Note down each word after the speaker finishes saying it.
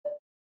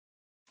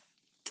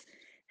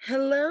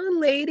Hello,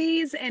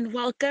 ladies, and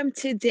welcome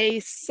to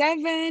day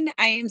 7.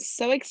 I am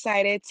so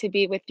excited to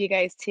be with you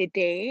guys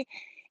today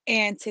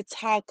and to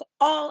talk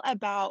all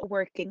about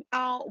working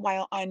out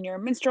while on your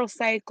menstrual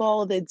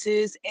cycle, the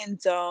do's and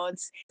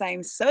don'ts.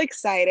 I'm so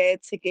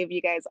excited to give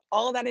you guys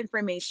all that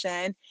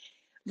information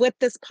with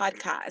this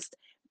podcast.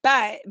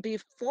 But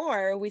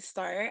before we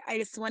start, I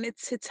just wanted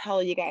to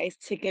tell you guys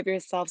to give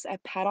yourselves a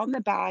pat on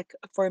the back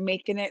for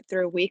making it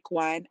through week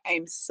 1.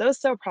 I'm so,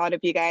 so proud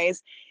of you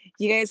guys.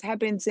 You guys have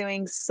been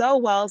doing so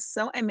well,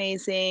 so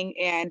amazing,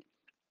 and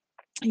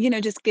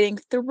just getting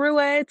through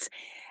it.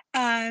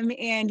 And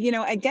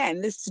again,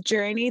 this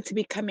journey to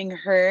becoming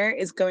her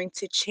is going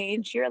to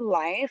change your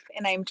life.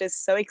 And I'm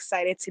just so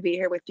excited to be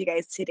here with you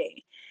guys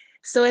today.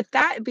 So, with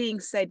that being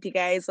said, you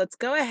guys, let's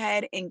go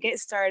ahead and get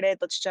started.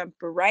 Let's jump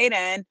right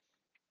in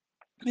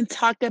and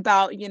talk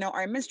about,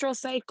 our menstrual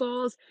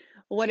cycles,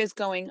 what is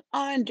going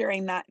on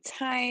during that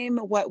time,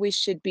 what we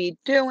should be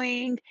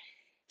doing.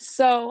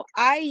 So,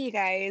 you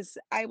guys,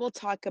 I will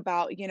talk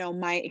about,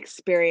 my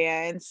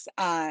experience.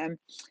 And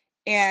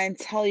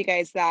tell you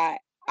guys that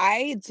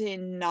I did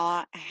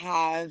not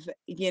have,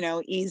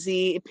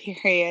 easy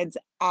periods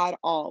at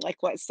all,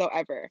 like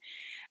whatsoever.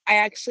 I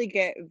actually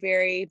get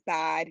very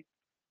bad,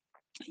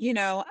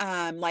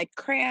 like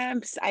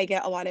cramps. I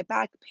get a lot of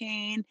back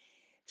pain,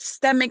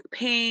 stomach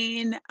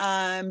pain.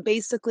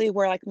 Basically,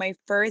 where like my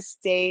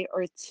first day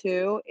or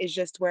two is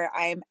just where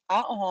I'm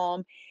at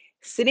home,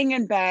 sitting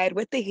in bed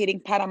with the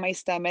heating pad on my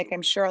stomach.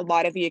 I'm sure a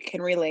lot of you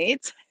can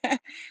relate.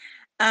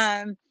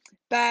 Um,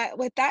 but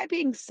with that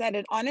being said,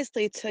 it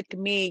honestly took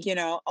me,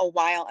 a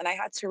while and I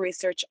had to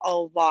research a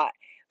lot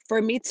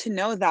for me to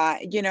know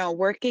that,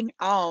 working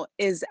out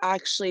is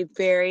actually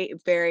very,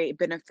 very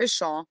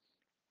beneficial.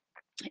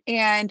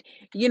 And,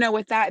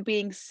 with that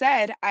being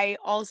said, I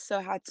also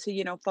had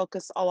to,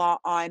 focus a lot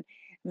on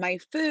my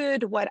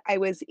food, what I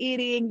was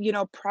eating,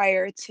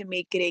 prior to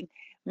me getting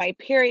my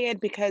period,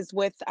 because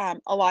with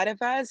a lot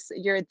of us,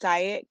 your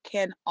diet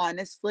can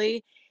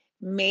honestly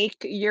make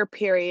your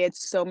period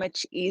so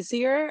much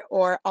easier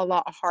or a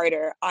lot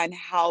harder on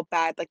how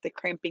bad like the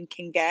cramping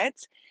can get.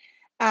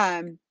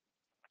 Um,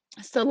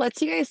 so let's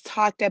you guys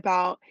talk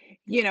about,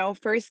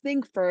 first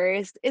thing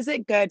first, is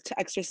it good to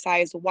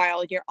exercise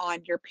while you're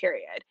on your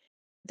period?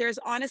 There's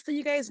honestly,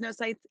 you guys,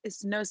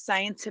 no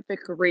scientific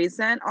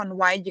reason on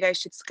why you guys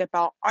should skip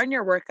out on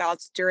your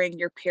workouts during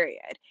your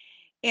period.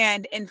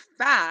 And in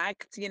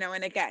fact,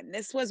 and again,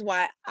 this was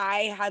what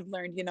I had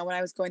learned, when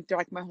I was going through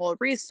like my whole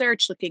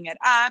research, looking it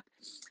up.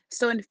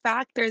 So in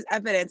fact, there's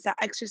evidence that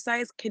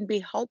exercise can be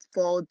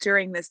helpful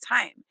during this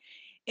time.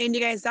 And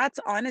you guys, that's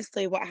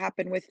honestly what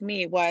happened with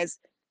me was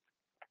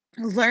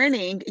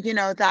learning,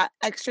 that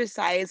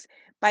exercise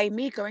by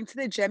me going to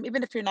the gym,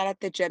 even if you're not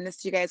at the gym,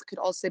 this you guys could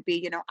also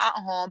be, at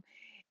home.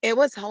 It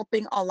was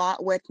helping a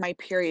lot with my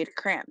period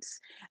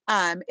cramps.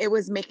 It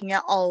was making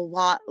it a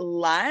lot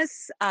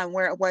less,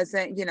 where it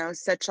wasn't,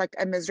 such like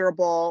a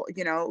miserable,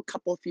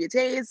 couple few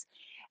days.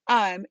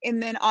 And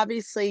then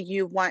obviously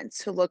you want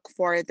to look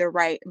for the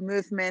right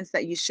movements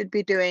that you should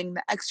be doing,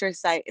 the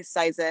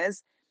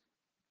exercises.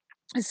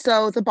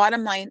 So the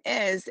bottom line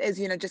is,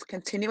 just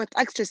continue with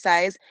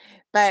exercise,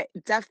 but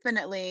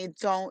definitely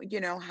don't,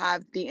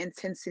 have the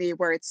intensity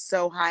where it's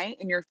so high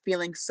and you're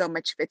feeling so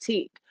much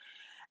fatigue.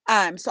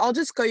 So I'll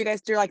just go you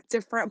guys through like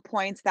different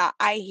points that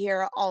I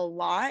hear a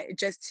lot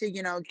just to,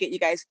 get you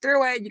guys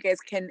through it. You guys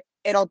can,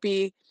 it'll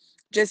be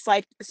just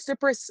like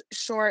super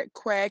short,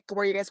 quick,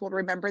 where you guys will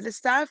remember this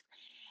stuff.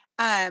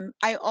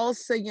 I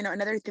also,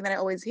 another thing that I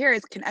always hear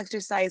is, can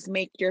exercise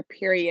make your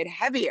period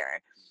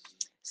heavier?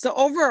 So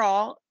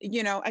overall,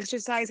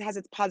 exercise has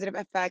its positive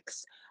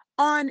effects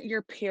on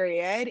your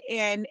period.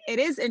 And it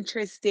is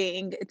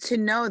interesting to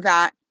know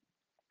that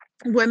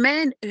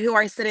women who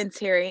are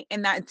sedentary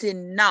and that do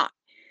not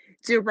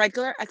do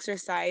regular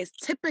exercise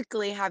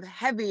typically have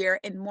heavier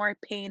and more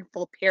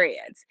painful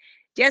periods.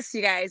 Yes,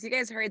 you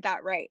guys heard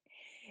that right.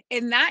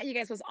 And that, you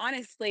guys, was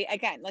honestly,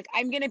 again, like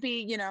I'm gonna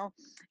be,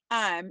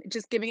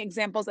 just giving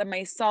examples of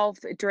myself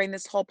during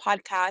this whole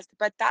podcast,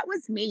 but that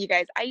was me, you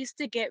guys. I used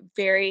to get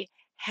very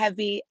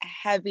heavy,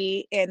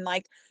 heavy, and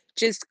like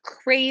just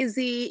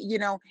crazy,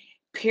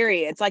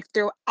 periods like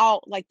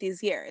throughout like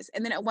these years.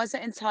 And then it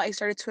wasn't until I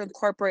started to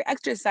incorporate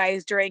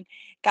exercise during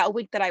that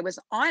week that I was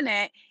on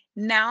it.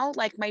 Now,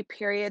 like my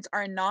periods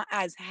are not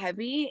as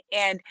heavy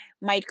and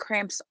my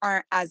cramps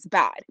aren't as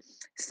bad.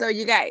 So,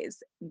 you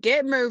guys,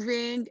 get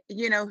moving.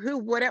 Who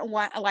wouldn't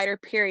want a lighter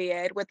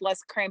period with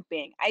less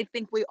cramping? I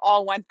think we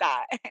all want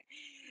that.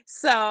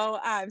 So,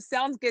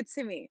 sounds good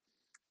to me.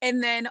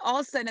 And then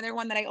also another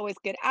one that I always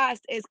get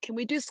asked is, can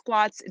we do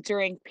squats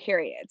during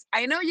periods?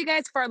 I know you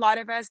guys, for a lot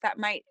of us, that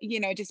might,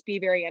 just be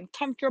very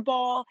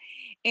uncomfortable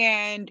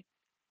and,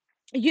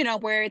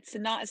 where it's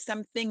not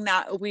something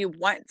that we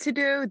want to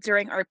do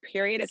during our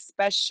period,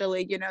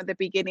 especially, the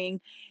beginning,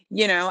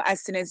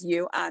 as soon as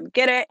you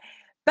get it.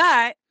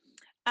 But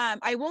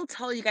I will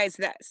tell you guys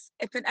this.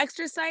 If an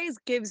exercise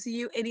gives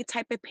you any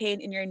type of pain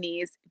in your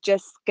knees,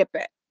 just skip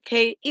it.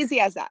 Okay. Easy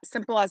as that.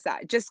 Simple as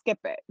that. Just skip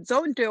it.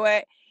 Don't do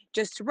it.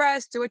 just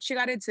rest, do what you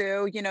gotta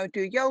do,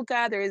 do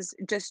yoga, there's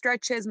just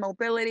stretches,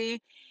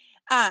 mobility.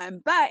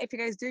 But if you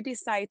guys do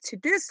decide to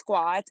do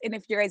squats and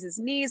if your guys'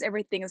 knees,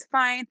 everything is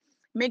fine,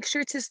 make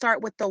sure to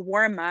start with the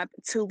warm up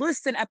to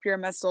loosen up your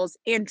muscles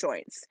and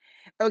joints.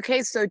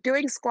 Okay, so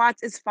doing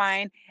squats is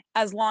fine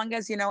as long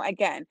as,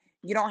 again,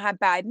 you don't have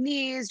bad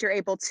knees, you're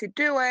able to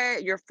do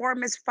it, your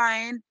form is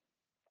fine.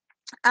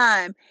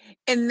 Um,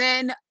 and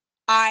then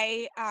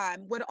I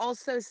would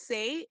also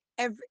say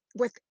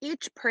with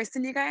each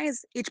person, you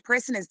guys, each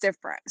person is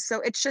different.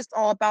 So it's just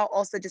all about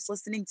also just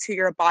listening to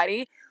your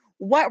body.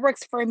 What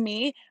works for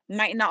me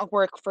might not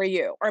work for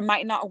you or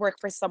might not work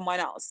for someone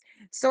else.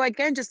 So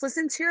again, just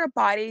listen to your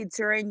body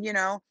during,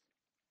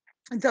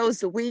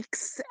 those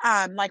weeks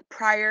like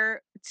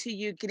prior to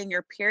you getting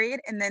your period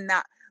and then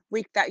that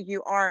week that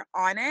you are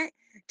on it.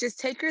 Just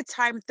take your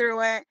time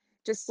through it,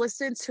 just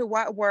listen to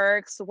what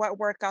works, what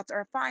workouts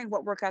are fine,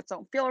 what workouts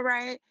don't feel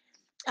right,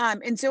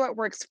 and do what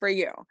works for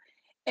you.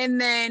 And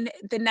then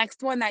the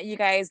next one that you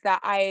guys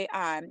that I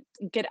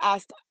get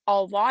asked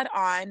a lot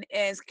on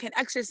is, can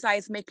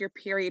exercise make your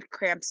period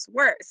cramps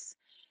worse?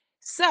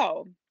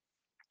 So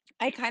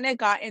I kind of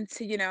got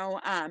into,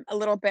 a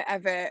little bit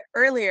of it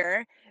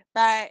earlier,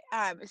 but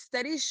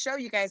studies show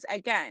you guys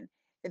again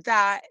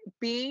that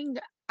being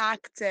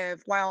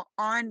active while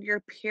on your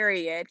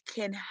period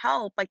can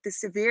help like the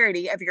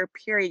severity of your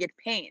period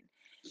pain.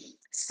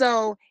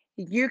 So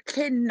you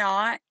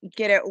cannot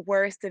get it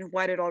worse than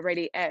what it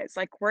already is.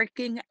 Like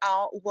working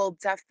out will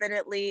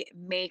definitely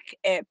make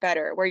it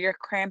better, where your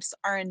cramps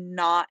are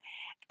not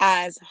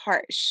as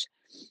harsh.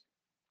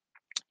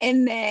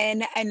 And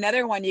then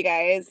another one, you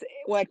guys,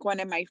 like one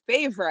of my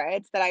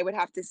favorites that I would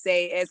have to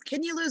say is,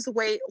 can you lose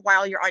weight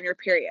while you're on your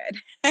period?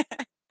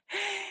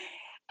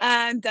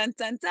 Dun dun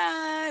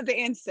dun, the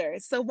answer.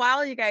 So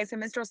while you guys, a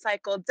menstrual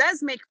cycle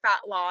does make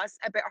fat loss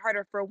a bit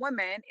harder for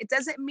women, it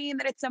doesn't mean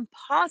that it's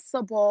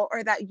impossible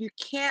or that you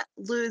can't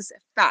lose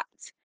fat.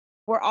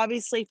 We're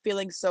obviously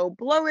feeling so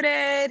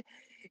bloated,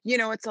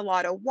 it's a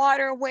lot of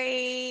water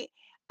weight.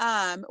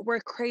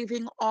 We're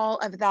craving all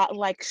of that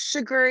like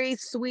sugary,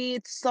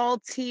 sweet,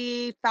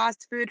 salty,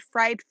 fast food,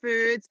 fried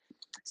foods.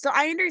 So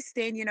I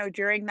understand,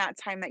 during that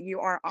time that you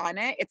are on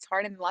it, it's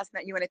hard. And the last thing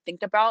that you want to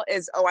think about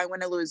is, oh, I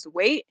want to lose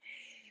weight.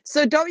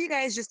 So don't you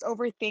guys just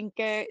overthink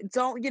it.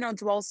 Don't,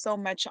 dwell so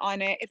much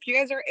on it. If you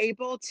guys are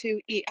able to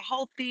eat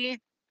healthy,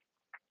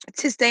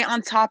 to stay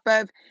on top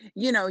of,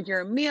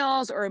 your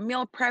meals or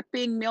meal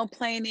prepping, meal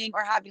planning,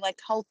 or having like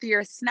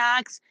healthier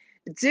snacks,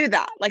 do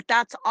that. Like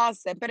that's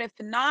awesome. But if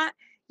not,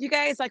 you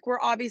guys, like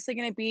we're obviously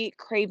going to be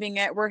craving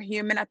it. We're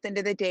human at the end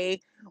of the day.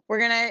 We're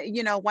going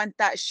to, want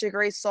that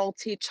sugary,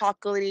 salty,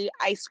 chocolatey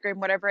ice cream,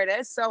 whatever it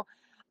is. So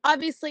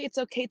obviously it's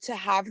okay to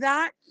have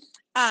that.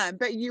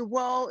 But you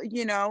will,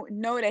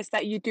 notice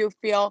that you do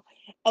feel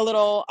a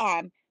little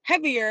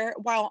heavier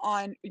while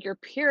on your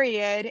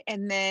period,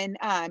 and then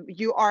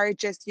you are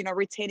just,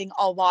 retaining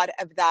a lot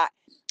of that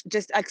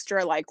just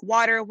extra like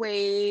water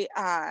weight,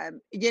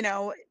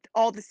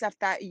 all the stuff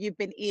that you've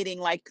been eating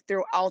like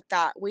throughout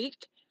that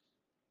week.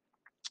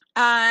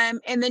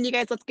 And then you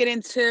guys, let's get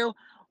into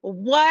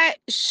what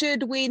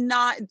should we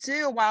not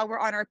do while we're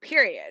on our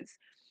periods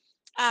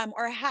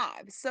or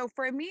have. So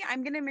for me,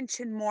 I'm going to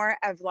mention more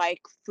of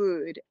like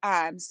food.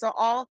 So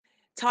I'll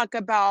talk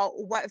about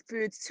what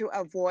foods to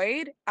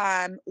avoid,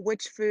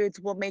 which foods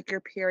will make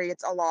your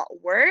periods a lot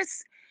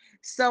worse.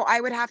 So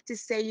I would have to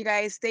say, you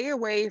guys, stay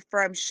away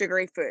from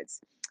sugary foods,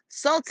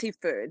 salty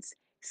foods,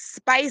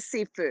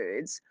 spicy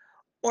foods,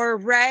 or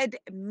red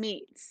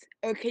meats.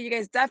 Okay, you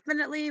guys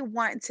definitely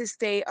want to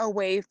stay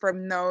away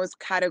from those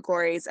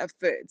categories of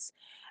foods.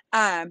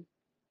 Um,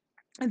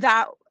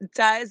 that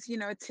does,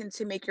 tend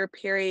to make your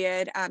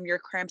period, your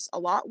cramps a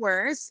lot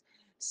worse.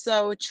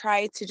 So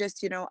try to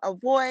just,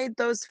 avoid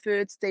those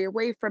foods, stay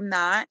away from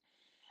that.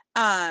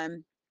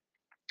 Um,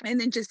 and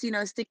then just,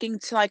 sticking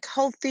to like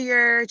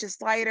healthier,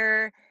 just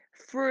lighter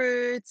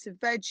fruits,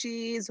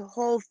 veggies,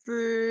 whole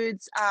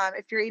foods.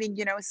 If you're eating,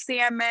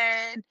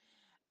 salmon,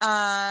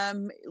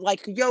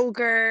 like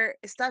yogurt,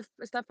 stuff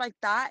like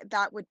that,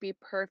 that would be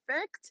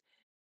perfect.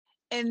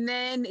 And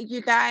then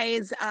you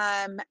guys,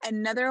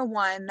 another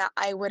one that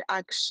I would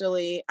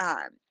actually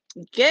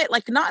get,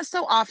 like not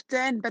so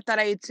often, but that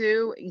I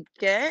do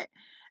get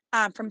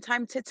from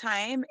time to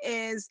time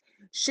is,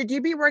 should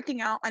you be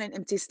working out on an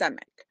empty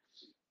stomach?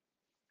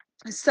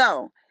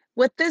 So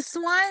with this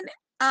one,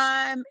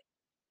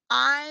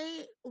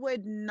 I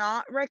would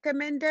not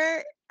recommend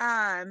it.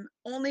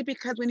 Only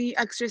because when you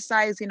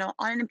exercise,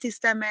 on an empty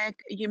stomach,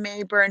 you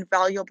may burn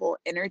valuable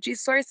energy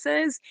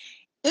sources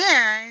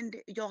and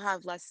you'll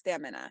have less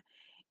stamina.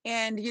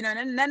 And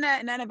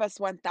none of us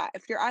want that.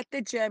 If you're at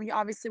the gym, you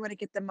obviously want to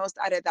get the most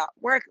out of that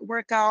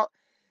workout.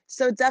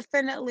 So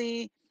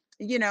definitely,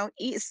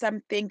 eat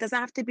something. Doesn't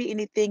have to be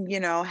anything,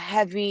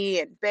 heavy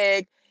and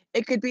big.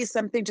 It could be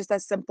something just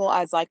as simple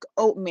as like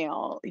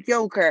oatmeal,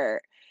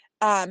 yogurt,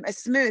 a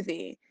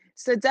smoothie.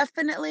 So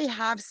definitely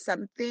have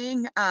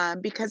something,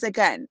 because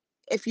again,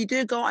 if you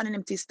do go on an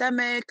empty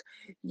stomach,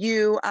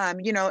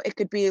 it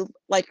could be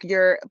like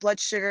your blood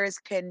sugars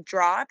can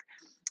drop,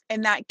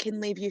 and that can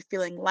leave you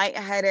feeling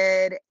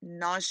lightheaded,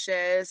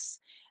 nauseous.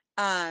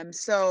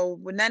 So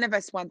none of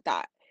us want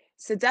that.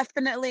 So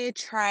definitely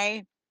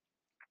try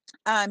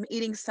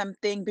eating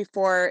something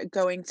before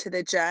going to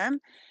the gym.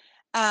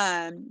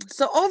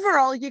 So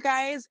overall, you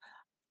guys,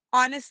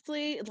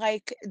 honestly,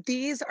 like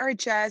these are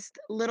just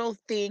little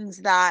things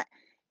that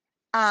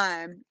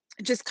um,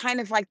 just kind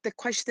of like the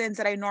questions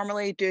that I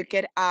normally do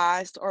get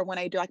asked, or when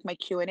I do like my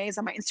Q&As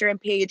on my Instagram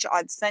page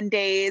on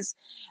Sundays,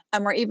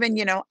 or even,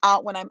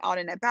 out when I'm out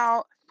and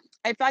about.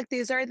 I feel like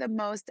these are the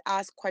most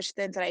asked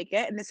questions that I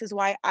get, and this is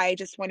why I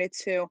just wanted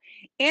to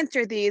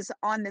answer these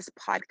on this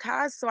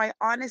podcast. So I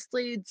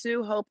honestly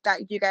do hope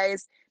that you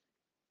guys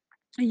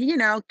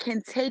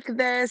can take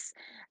this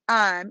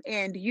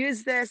and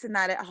use this and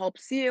that it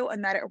helps you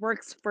and that it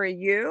works for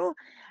you.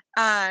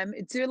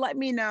 Do let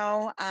me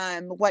know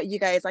what you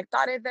guys like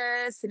thought of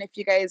this and if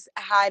you guys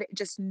had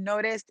just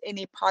noticed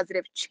any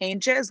positive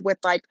changes with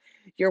like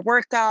your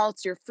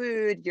workouts, your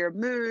food, your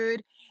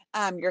mood,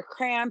 your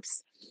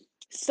cramps.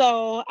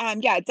 So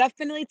yeah,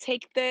 definitely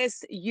take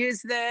this,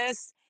 use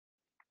this,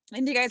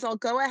 and you guys, I'll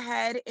go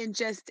ahead and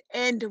just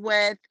end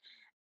with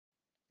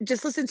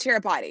just listen to your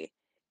body.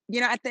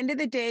 At the end of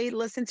the day,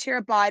 listen to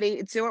your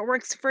body, do what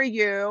works for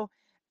you.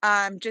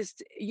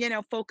 Just,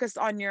 focus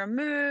on your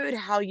mood,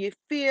 how you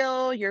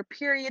feel, your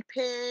period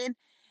pain.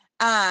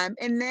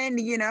 And then,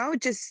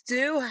 just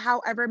do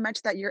however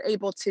much that you're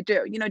able to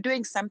do.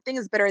 Doing something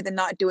is better than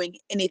not doing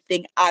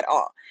anything at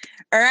all.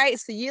 All right.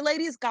 So you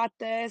ladies got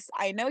this.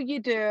 I know you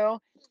do.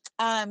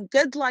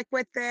 Good luck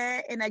with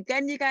it. And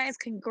again, you guys,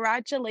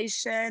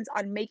 congratulations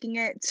on making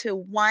it to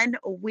 1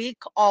 week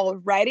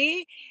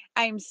already.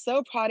 I'm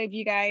so proud of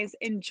you guys.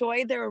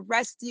 Enjoy the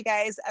rest, you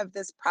guys, of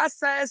this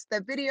process,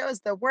 the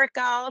videos, the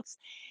workouts.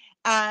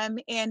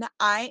 And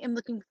I am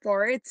looking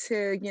forward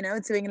to,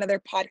 doing another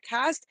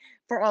podcast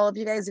for all of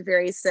you guys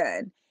very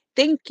soon.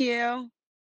 Thank you.